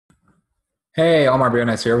Hey, Omar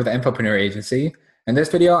Briones here with the Infopreneur Agency. In this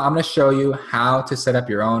video, I'm going to show you how to set up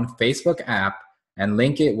your own Facebook app and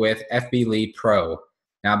link it with fblead.pro.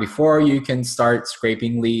 Now, before you can start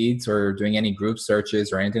scraping leads or doing any group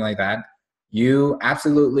searches or anything like that, you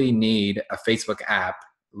absolutely need a Facebook app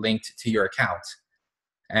linked to your account.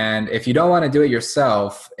 And if you don't want to do it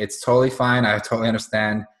yourself, it's totally fine. I totally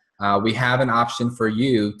understand. We have an option for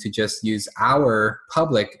you to just use our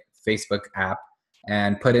public Facebook app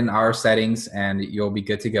and put in our settings and you'll be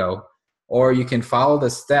good to go. Or you can follow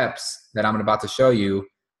the steps that I'm about to show you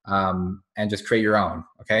and just create your own,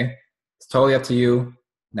 okay? It's totally up to you.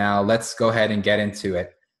 Now let's go ahead and get into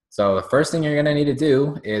it. So the first thing you're gonna need to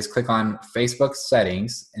do is click on Facebook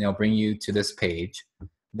settings and it'll bring you to this page.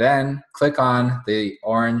 Then click on the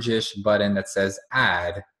orangish button that says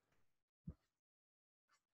add.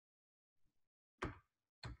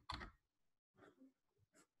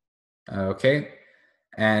 Okay,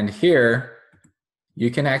 and here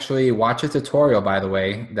you can actually watch a tutorial, by the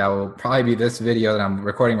way, that will probably be this video that I'm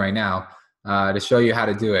recording right now to show you how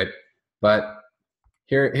to do it. But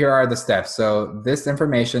here are the steps. So this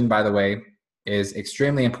information, by the way, is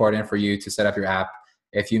extremely important for you to set up your app.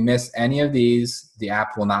 If you miss any of these, the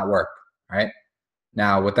app will not work, all right?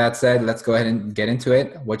 Now, with that said, let's go ahead and get into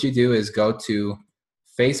it. What you do is go to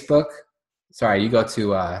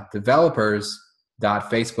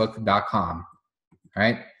developers.facebook.com, all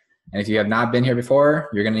right? And if you have not been here before,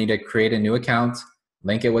 you're gonna need to create a new account,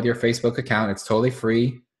 link it with your Facebook account. It's totally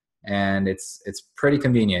free and it's pretty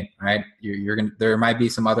convenient, right? There might be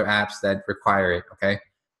some other apps that require it, okay?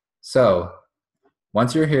 So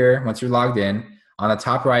once you're here, once you're logged in, on the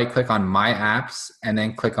top right, click on My Apps and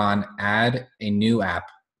then click on Add a New App.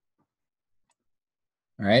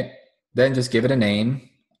 All right, then just give it a name.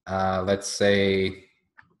 Let's say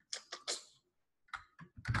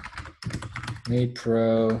Made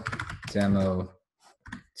Pro Demo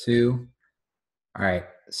 2. All right,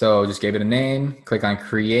 so just give it a name, click on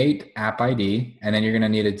Create App ID, and then you're gonna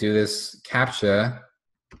need to do this CAPTCHA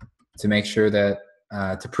to make sure that,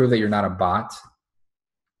 to prove that you're not a bot.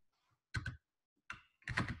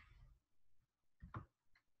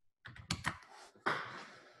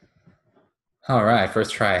 All right,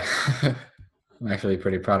 first try. I'm actually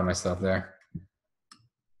pretty proud of myself there.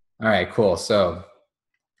 All right, cool. So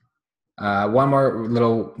one more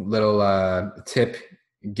little tip,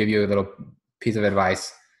 give you a little piece of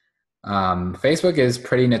advice. Facebook is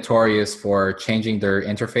pretty notorious for changing their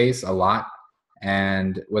interface a lot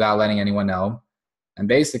and without letting anyone know. And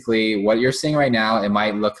basically what you're seeing right now, it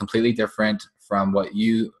might look completely different from what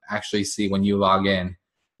you actually see when you log in.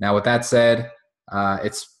 Now with that said,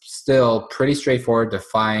 it's still pretty straightforward to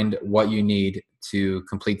find what you need to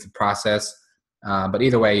complete the process. But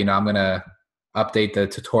either way, I'm gonna update the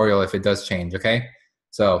tutorial if it does change, okay?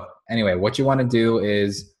 So anyway, what you wanna do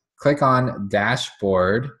is click on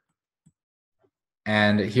Dashboard.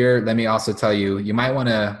 And here, let me also tell you, you might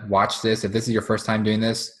wanna watch this. If this is your first time doing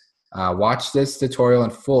this, watch this tutorial in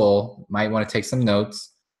full, might wanna take some notes,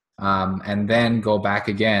 and then go back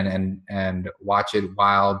again and watch it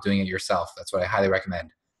while doing it yourself. That's what I highly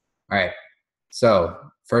recommend. All right, so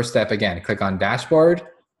first step again, click on Dashboard.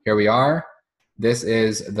 Here we are. This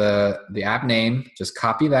is the app name. Just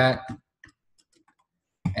copy that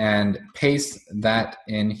and paste that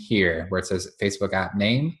in here where it says Facebook app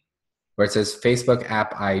name. Where it says Facebook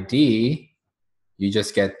app ID, you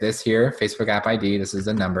just get this here, Facebook app ID. This is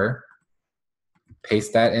the number.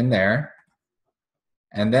 Paste that in there.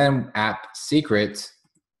 And then app secret,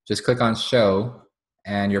 just click on show,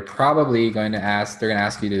 and you're probably going to they're going to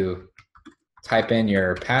ask you to type in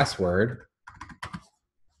your password.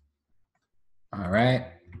 All right,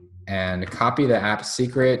 and copy the app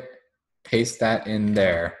secret, paste that in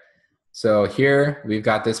there. So here we've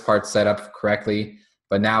got this part set up correctly,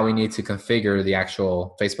 but now we need to configure the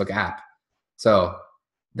actual Facebook app. So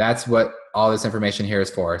that's what all this information here is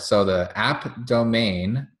for. So the app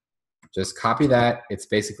domain, just copy that. It's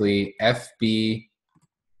basically fblead.pro.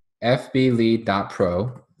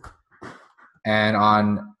 And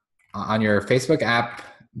on your Facebook app,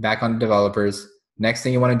 back on developers, next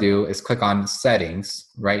thing you want to do is click on settings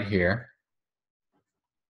right here.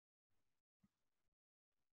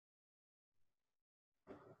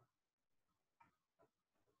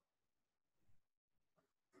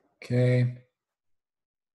 Okay.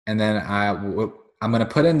 And then I'm going to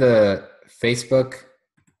put in the Facebook,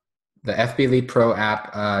 the fblead.pro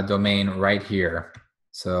app domain right here.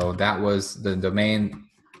 So that was the domain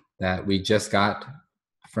that we just got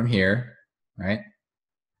from here, right?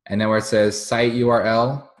 And then where it says site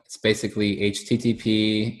URL, it's basically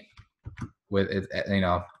HTTP with it,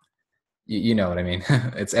 you know what I mean.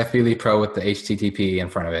 It's fblead pro with the HTTP in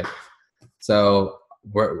front of it. So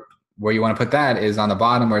where you want to put that is on the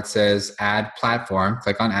bottom where it says add platform.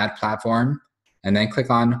 Click on add platform and then click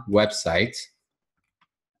on website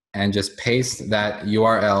and just paste that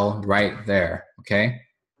URL right there, okay?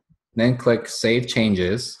 Then click save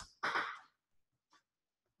changes.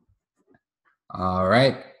 All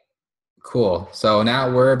right, cool. So now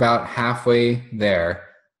we're about halfway there.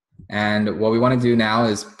 And what we want to do now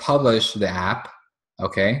is publish the app,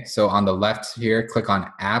 okay? So on the left here, click on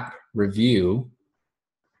app review.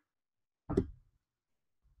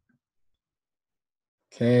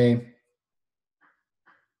 Okay.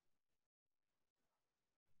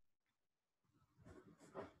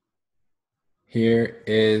 Here it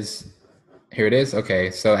is. Okay,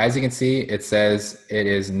 so as you can see, it says it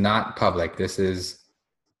is not public. This is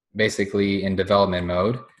basically in development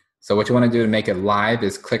mode. So what you want to do to make it live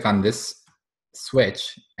is click on this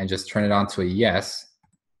switch and just turn it on to a yes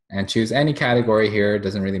and choose any category here. It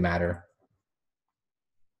doesn't really matter.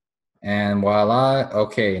 And voila.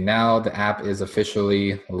 Okay, now the app is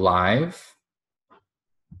officially live.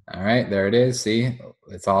 All right, there it is. See,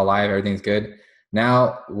 it's all live. Everything's good.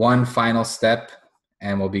 Now, one final step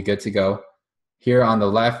and we'll be good to go. Here on the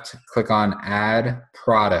left, click on add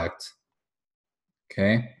product.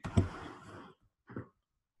 Okay.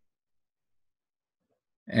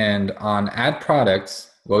 And on add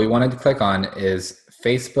products, what we wanted to click on is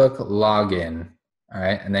Facebook login. All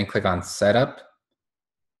right. And then click on setup.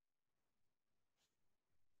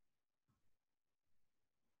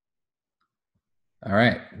 All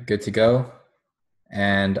right. Good to go.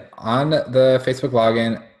 And on the Facebook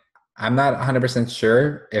login, I'm not 100%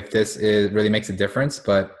 sure if this really makes a difference,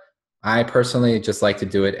 but I personally just like to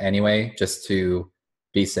do it anyway, just to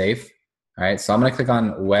be safe. All right, so I'm gonna click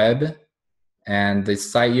on web and the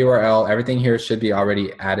site URL, everything here should be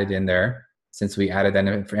already added in there since we added that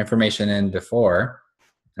information in before.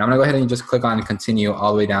 And I'm gonna go ahead and just click on continue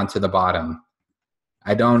all the way down to the bottom.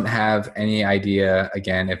 I don't have any idea,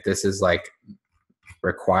 again, if this is like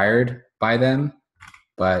required by them,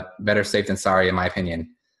 but better safe than sorry in my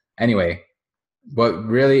opinion. Anyway, what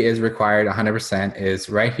really is required 100% is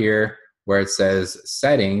right here where it says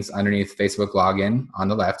settings underneath Facebook login on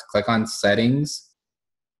the left. Click on settings.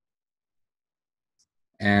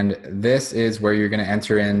 And this is where you're going to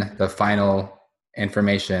enter in the final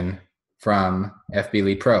information from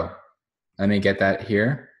fblead pro. Let me get that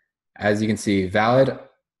here. As you can see, valid,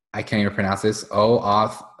 I can't even pronounce this,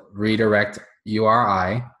 OAuth redirect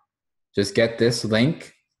URI. Just get this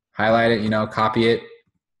link, highlight it, copy it,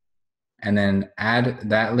 and then add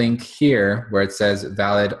that link here where it says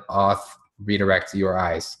valid auth redirect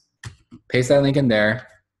URIs. Paste that link in there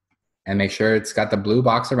and make sure it's got the blue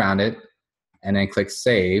box around it, and then click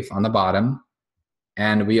save on the bottom,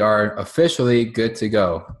 and we are officially good to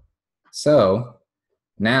go. So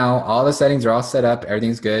now all the settings are all set up,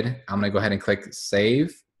 everything's good. I'm gonna go ahead and click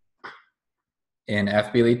save in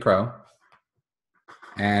fblead pro,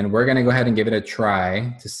 and we're gonna go ahead and give it a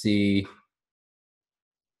try to see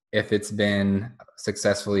if it's been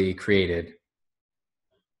successfully created.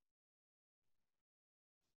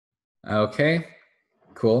 Okay,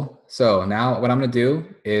 cool. So now what I'm gonna do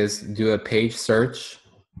is do a page search.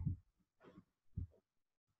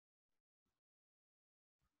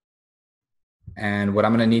 And what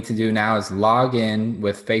I'm gonna need to do now is log in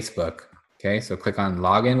with Facebook. Okay, so click on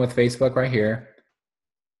login with Facebook right here.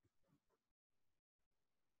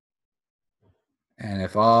 And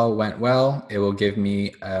if all went well, it will give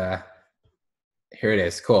me, here it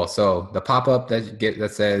is, cool. So the pop-up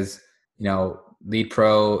that says, Lead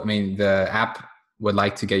Pro, the app would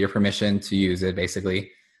like to get your permission to use it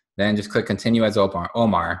basically. Then just click continue as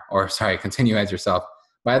continue as yourself.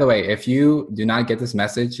 By the way, if you do not get this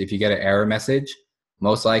message, if you get an error message,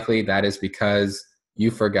 most likely that is because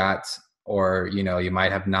you forgot, or you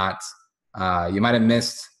might have not, you might have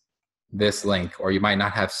missed this link, or you might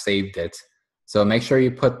not have saved it. So make sure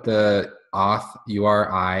you put the auth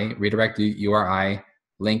URI, redirect URI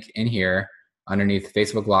link in here underneath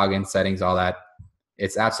Facebook login settings, all that.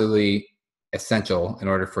 It's absolutely essential in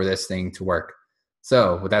order for this thing to work.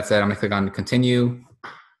 So with that said, I'm gonna click on continue.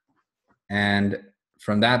 And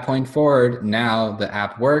from that point forward, now the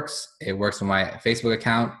app works. It works on my Facebook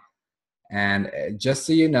account. And just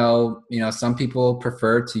so you know, some people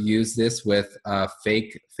prefer to use this with a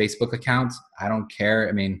fake Facebook account. I don't care.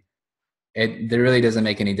 It really doesn't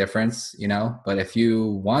make any difference, but if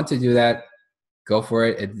you want to do that, go for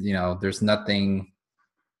it. There's nothing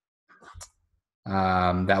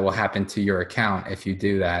that will happen to your account if you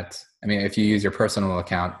do that. If you use your personal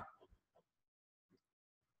account.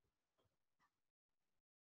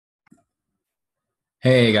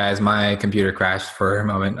 Hey guys, my computer crashed for a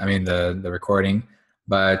moment. I mean the recording,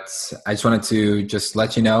 but I just wanted to just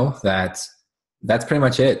let you know that that's pretty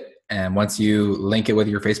much it. And once you link it with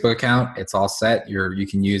your Facebook account, it's all set. You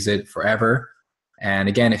can use it forever. And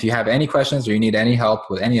again, if you have any questions or you need any help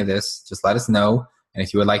with any of this, just let us know. And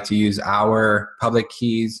if you would like to use our public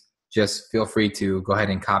keys, just feel free to go ahead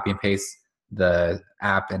and copy and paste the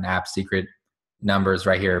app and app secret numbers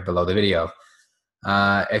right here below the video.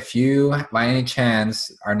 If you, by any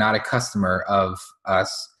chance, are not a customer of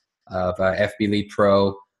us, of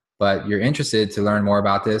fblead.pro, but you're interested to learn more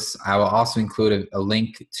about this, I will also include a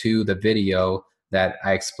link to the video that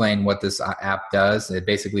I explain what this app does. It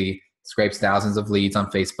basically scrapes thousands of leads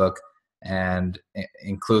on Facebook and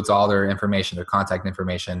includes all their information, their contact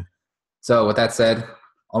information. So with that said,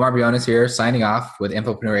 Omar Briones here, signing off with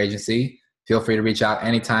Infopreneur Agency. Feel free to reach out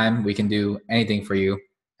anytime. We can do anything for you,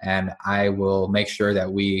 and I will make sure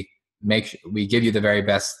that we give you the very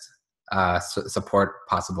best support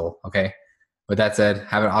possible. Okay. With that said,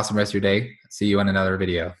 have an awesome rest of your day. See you in another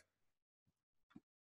video.